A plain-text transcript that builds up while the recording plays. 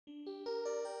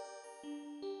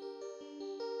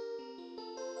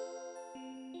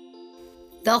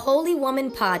The Holy Woman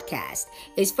podcast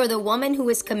is for the woman who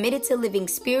is committed to living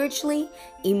spiritually,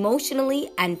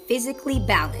 emotionally, and physically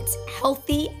balanced,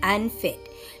 healthy, and fit.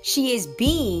 She is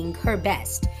being her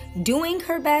best, doing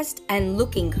her best, and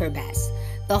looking her best.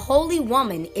 The Holy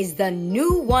Woman is the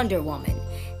new Wonder Woman.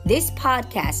 This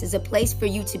podcast is a place for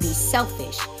you to be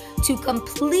selfish, to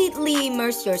completely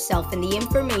immerse yourself in the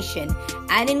information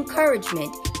and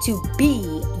encouragement to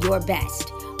be your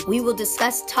best. We will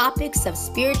discuss topics of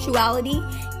spirituality,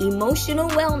 emotional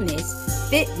wellness,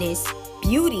 fitness,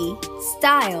 beauty,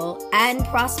 style, and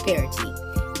prosperity.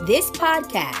 This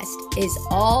podcast is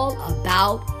all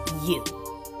about you.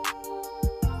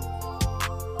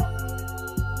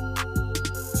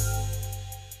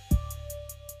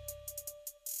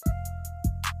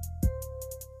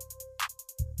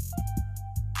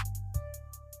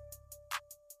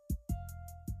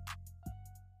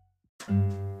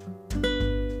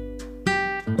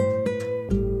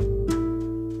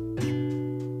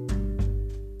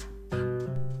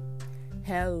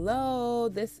 Hello,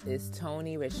 this is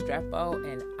Tony Restrepo,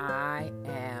 and I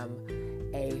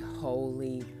am a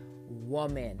holy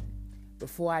woman.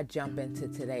 Before I jump into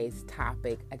today's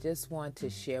topic, I just want to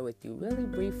share with you really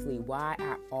briefly why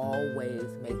I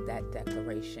always make that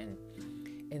declaration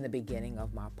in the beginning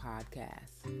of my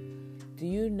podcast. Do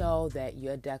you know that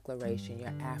your declaration,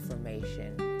 your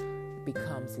affirmation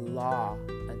becomes law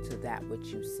unto that which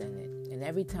you send it? And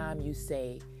every time you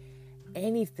say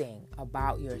anything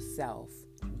about yourself,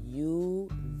 you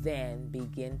then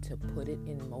begin to put it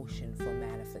in motion for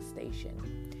manifestation.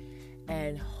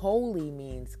 And holy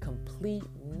means complete,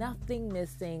 nothing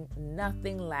missing,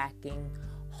 nothing lacking,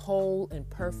 whole and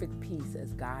perfect peace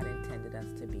as God intended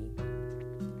us to be.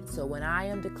 So when I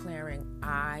am declaring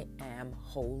I am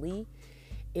holy,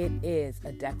 it is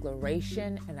a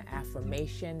declaration and an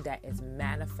affirmation that is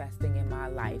manifesting in my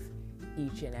life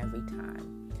each and every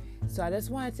time. So I just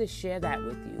wanted to share that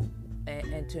with you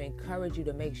and to encourage you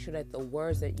to make sure that the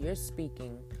words that you're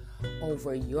speaking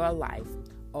over your life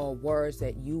are words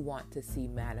that you want to see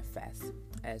manifest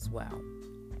as well.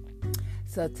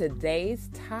 So today's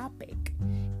topic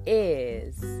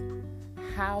is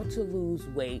how to lose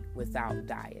weight without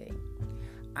dieting.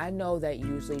 I know that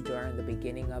usually during the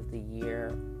beginning of the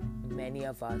year, many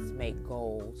of us make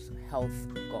goals, health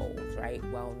goals, right?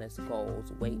 Wellness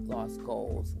goals, weight loss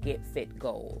goals, get fit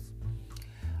goals.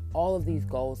 All of these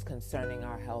goals concerning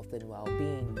our health and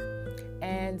well-being.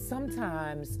 And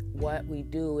sometimes what we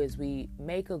do is we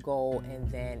make a goal and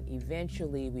then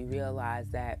eventually we realize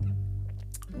that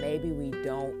maybe we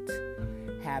don't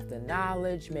have the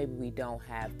knowledge, maybe we don't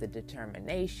have the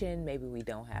determination, maybe we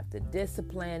don't have the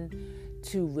discipline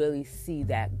to really see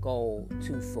that goal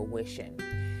to fruition.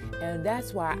 And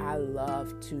that's why I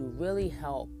love to really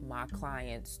help my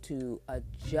clients to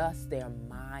adjust their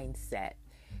mindset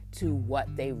to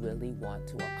what they really want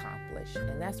to accomplish.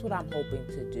 And that's what I'm hoping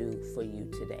to do for you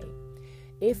today.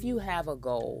 If you have a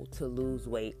goal to lose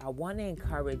weight, I want to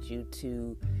encourage you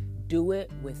to do it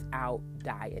without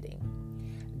dieting.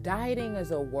 Dieting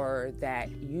is a word that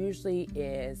usually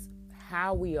is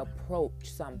how we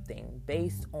approach something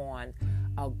based on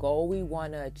a goal we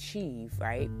want to achieve,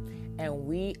 right? And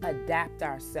we adapt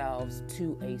ourselves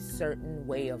to a certain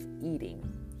way of eating.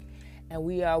 And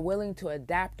we are willing to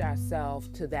adapt ourselves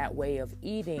to that way of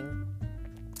eating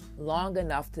long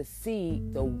enough to see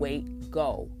the weight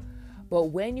go. But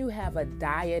when you have a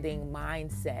dieting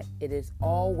mindset, it is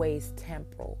always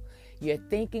temporal. You're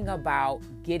thinking about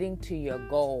getting to your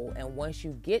goal, and once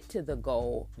you get to the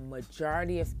goal,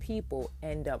 majority of people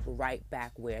end up right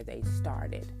back where they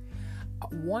started. I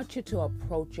want you to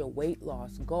approach your weight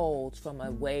loss goals from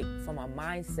a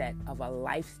mindset of a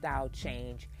lifestyle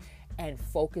change and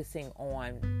focusing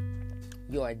on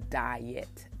your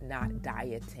diet, not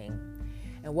dieting.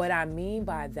 And what I mean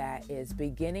by that is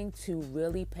beginning to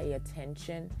really pay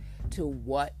attention to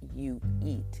what you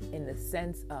eat in the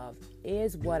sense of,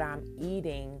 is what I'm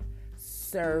eating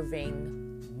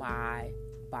serving my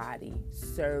body,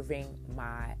 serving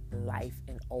my life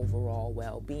and overall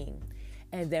well-being?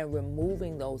 And then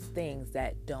removing those things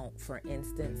that don't, for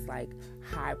instance, like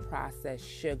high processed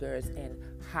sugars and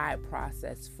high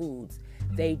processed foods.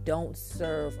 They don't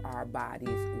serve our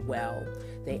bodies well.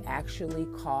 They actually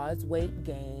cause weight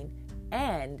gain,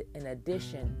 and in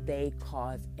addition, they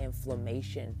cause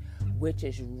inflammation, which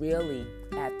is really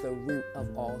at the root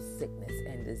of all sickness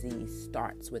and disease,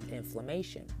 starts with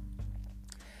inflammation.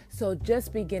 So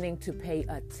just beginning to pay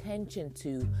attention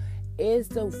to, is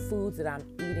the foods that I'm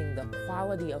eating, the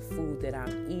quality of food that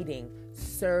I'm eating,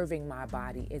 serving my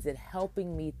body? Is it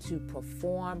helping me to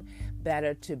perform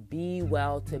better, to be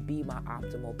well, to be my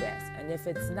optimal best? And if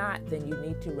it's not, then you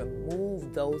need to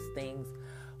remove those things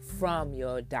from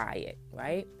your diet,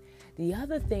 right? The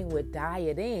other thing with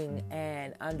dieting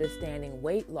and understanding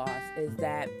weight loss is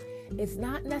that it's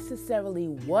not necessarily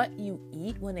what you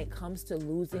eat when it comes to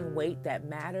losing weight that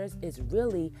matters. It's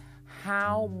really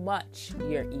how much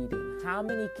you're eating. How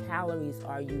many calories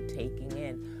are you taking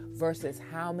in versus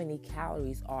how many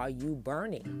calories are you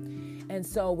burning? And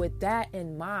so with that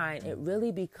in mind, it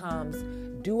really becomes,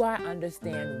 do I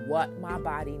understand what my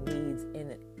body needs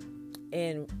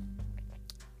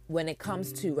when it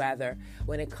comes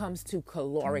to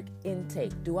caloric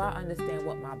intake? Do I understand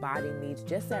what my body needs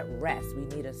just at rest? We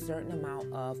need a certain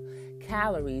amount of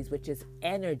calories, which is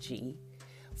energy,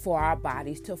 for our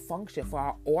bodies to function, for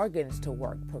our organs to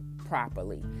work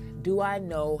properly. Do I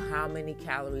know how many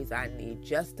calories I need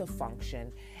just to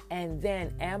function? And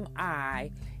then am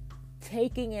I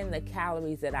taking in the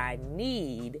calories that I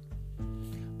need,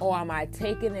 or am I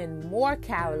taking in more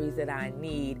calories that I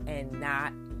need and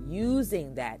not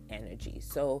using that energy?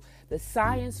 So the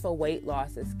science for weight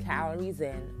loss is calories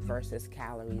in versus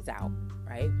calories out,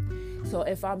 right? So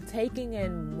if I'm taking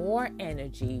in more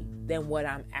energy than what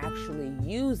I'm actually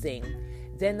using,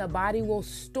 then the body will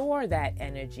store that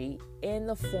energy in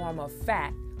the form of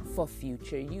fat for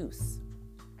future use.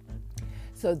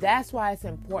 So that's why it's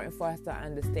important for us to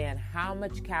understand how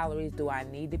much calories do I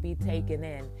need to be taken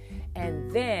in,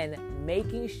 and then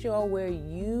making sure we're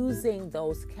using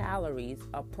those calories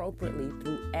appropriately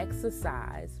through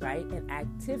exercise, right, and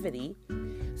activity,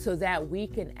 so that we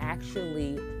can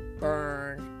actually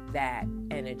burn that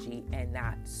energy and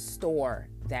not store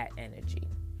that energy.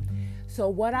 So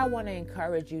what I want to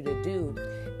encourage you to do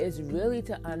is really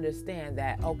to understand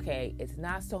that, okay, it's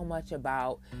not so much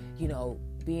about,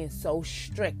 being so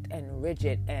strict and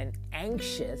rigid and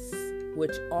anxious,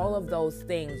 which all of those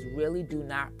things really do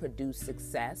not produce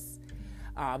success.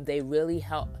 They really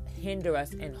hinder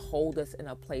us and hold us in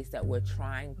a place that we're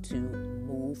trying to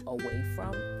move away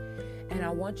from. And I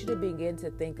want you to begin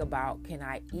to think about, can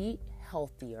I eat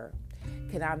healthier?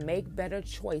 Can I make better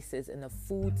choices in the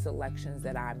food selections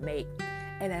that I make?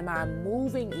 And am I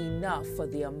moving enough for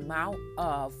the amount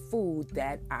of food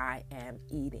that I am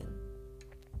eating?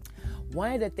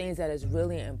 One of the things that is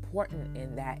really important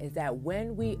in that is that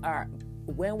when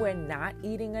we're not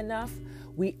eating enough,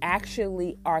 we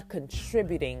actually are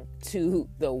contributing to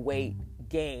the weight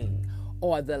gain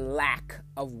or the lack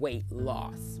of weight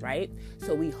loss, right?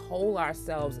 So we hold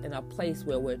ourselves in a place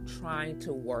where we're trying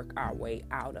to work our way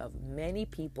out of. Many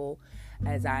people,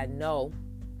 as I know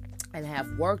and have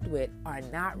worked with, are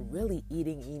not really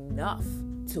eating enough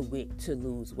to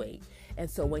lose weight. And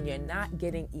so when you're not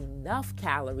getting enough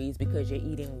calories because you're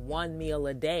eating one meal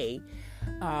a day,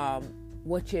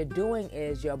 what you're doing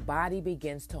is your body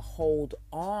begins to hold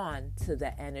on to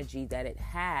the energy that it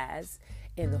has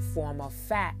in the form of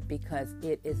fat because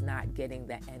it is not getting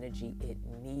the energy it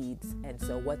needs. And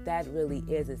so what that really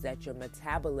is that your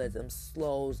metabolism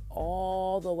slows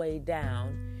all the way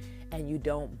down and you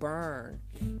don't burn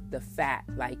the fat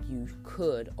like you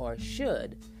could or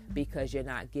should, because you're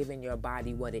not giving your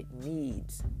body what it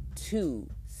needs to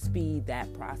speed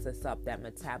that process up, that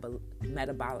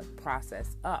metabolic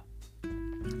process up.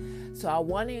 So I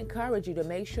want to encourage you to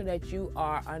make sure that you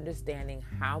are understanding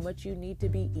how much you need to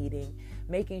be eating,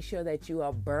 making sure that you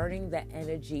are burning the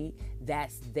energy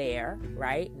that's there,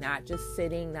 right? Not just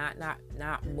sitting,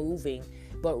 not moving,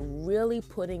 but really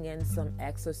putting in some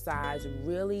exercise,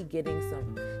 really getting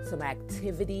some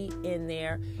activity in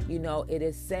there. It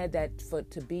is said that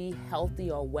to be healthy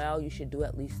or well, you should do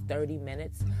at least 30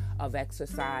 minutes of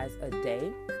exercise a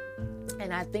day.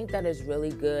 And I think that is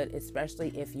really good, especially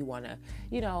if you want to,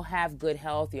 have good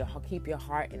health, keep your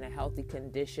heart in a healthy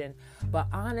condition. But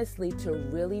honestly, to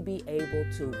really be able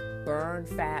to burn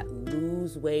fat,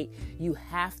 lose weight, you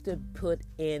have to put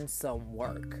in some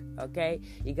work, okay?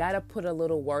 You got to put a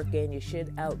little work in. You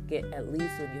should get, at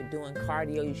least when you're doing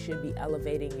cardio, you should be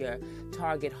elevating your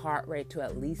target heart rate to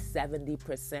at least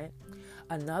 70%.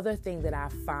 Another thing that I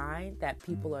find that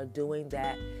people are doing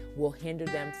that will hinder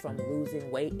them from losing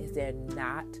weight is they're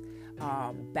not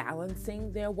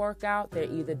balancing their workout. They're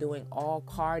either doing all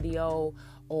cardio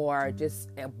or just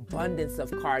abundance of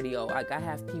cardio. Like I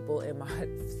have people in my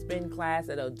spin class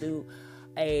that'll do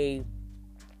an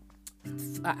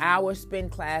hour spin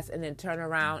class and then turn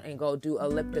around and go do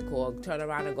elliptical, turn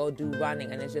around and go do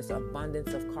running, and it's just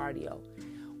abundance of cardio.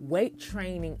 Weight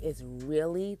training is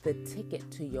really the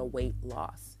ticket to your weight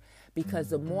loss, because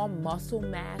the more muscle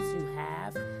mass you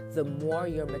have, the more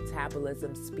your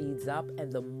metabolism speeds up and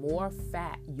the more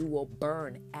fat you will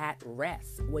burn at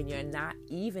rest when you're not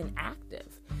even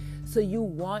active. So you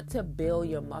want to build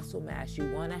your muscle mass. You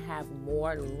want to have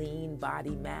more lean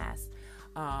body mass.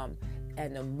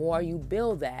 And the more you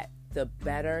build that, the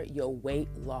better your weight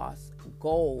loss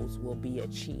goals will be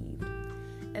achieved.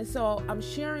 And so I'm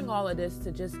sharing all of this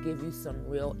to just give you some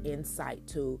real insight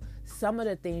to some of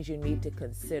the things you need to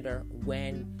consider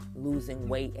when losing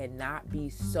weight and not be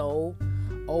so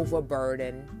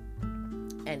overburdened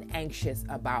and anxious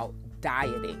about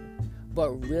dieting, but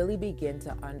really begin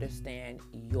to understand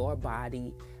your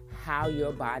body, how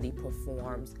your body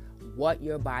performs, what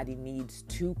your body needs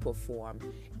to perform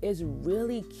is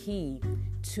really key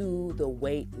to the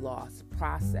weight loss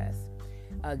process.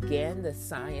 Again, the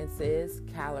science is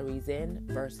calories in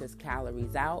versus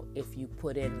calories out. If you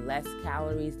put in less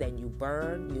calories than you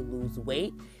burn, you lose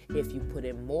weight. If you put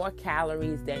in more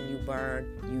calories than you burn,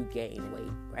 you gain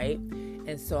weight, right?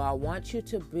 And so I want you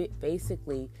to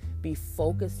basically be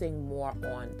focusing more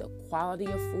on the quality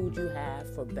of food you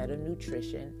have for better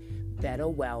nutrition, better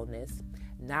wellness,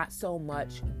 not so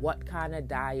much what kind of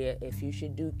diet, if you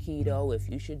should do keto, if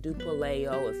you should do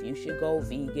paleo, if you should go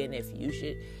vegan, if you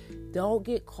should. Don't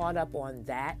get caught up on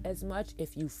that as much.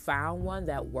 If you found one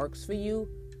that works for you,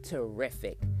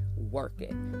 terrific, work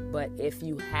it. But if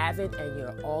you haven't and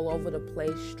you're all over the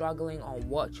place struggling on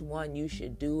which one you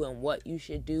should do and what you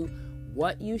should do,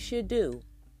 what you should do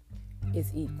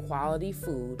is eat quality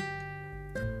food,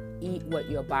 eat what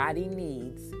your body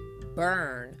needs,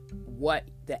 burn what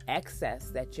the excess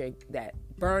that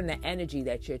burn the energy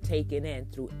that you're taking in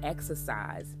through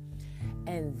exercise,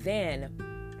 and then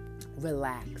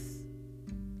relax.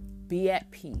 Be at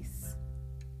peace,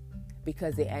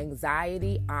 because the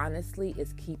anxiety honestly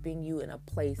is keeping you in a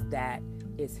place that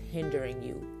is hindering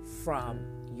you from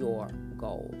your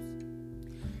goals.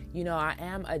 You know, I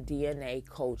am a DNA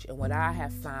coach, and what I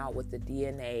have found with the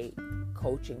DNA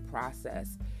coaching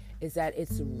process is that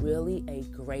it's really a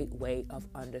great way of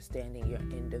understanding your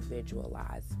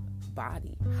individualized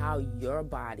body, how your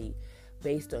body,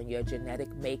 based on your genetic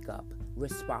makeup,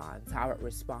 responds, how it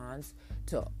responds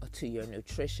to your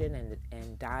nutrition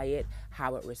and diet,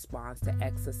 how it responds to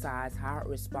exercise, how it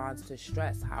responds to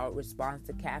stress, how it responds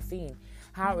to caffeine,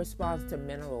 how it responds to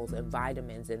minerals and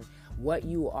vitamins, and what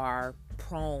you are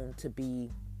prone to be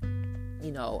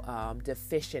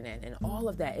deficient in, and all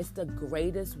of that. It's the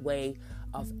greatest way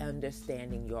of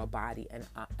understanding your body,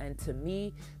 and to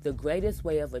me, the greatest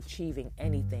way of achieving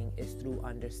anything is through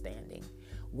understanding.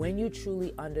 When you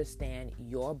truly understand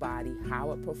your body,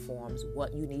 how it performs,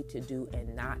 what you need to do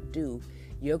and not do,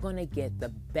 you're going to get the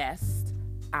best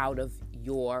out of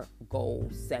your goal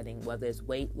setting, whether it's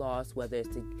weight loss, whether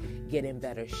it's to get in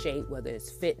better shape, whether it's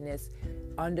fitness.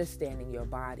 Understanding your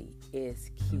body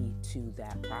is key to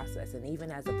that process. And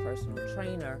even as a personal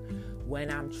trainer,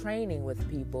 when I'm training with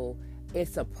people,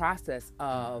 it's a process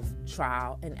of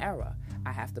trial and error.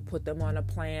 I have to put them on a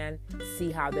plan,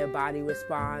 see how their body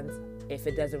responds. If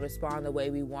it doesn't respond the way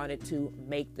we want it to,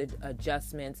 make the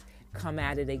adjustments, come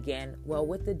at it again. Well,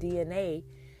 with the DNA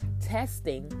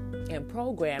testing and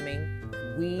programming,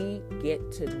 we get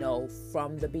to know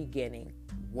from the beginning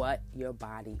what your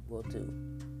body will do.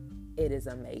 It is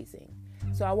amazing.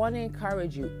 So I want to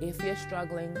encourage you, if you're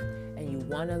struggling and you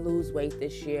want to lose weight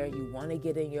this year, you want to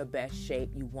get in your best shape,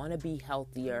 you want to be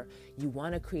healthier, you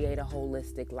want to create a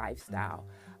holistic lifestyle,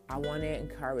 I want to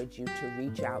encourage you to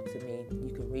reach out to me.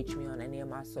 You can reach me on any of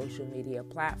my social media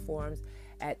platforms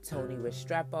at Tony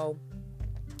Restrepo,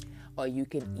 or you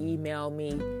can email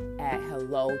me at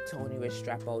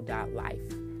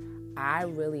hello@tonyrestrepo.life. I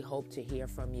really hope to hear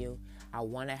from you. I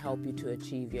want to help you to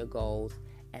achieve your goals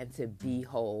and to be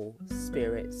whole,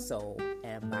 spirit, soul,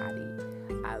 and body.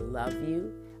 I love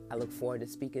you. I look forward to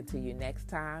speaking to you next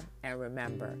time. And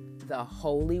remember, the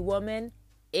holy woman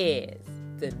is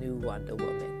the new Wonder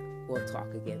Woman. We'll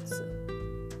talk again soon.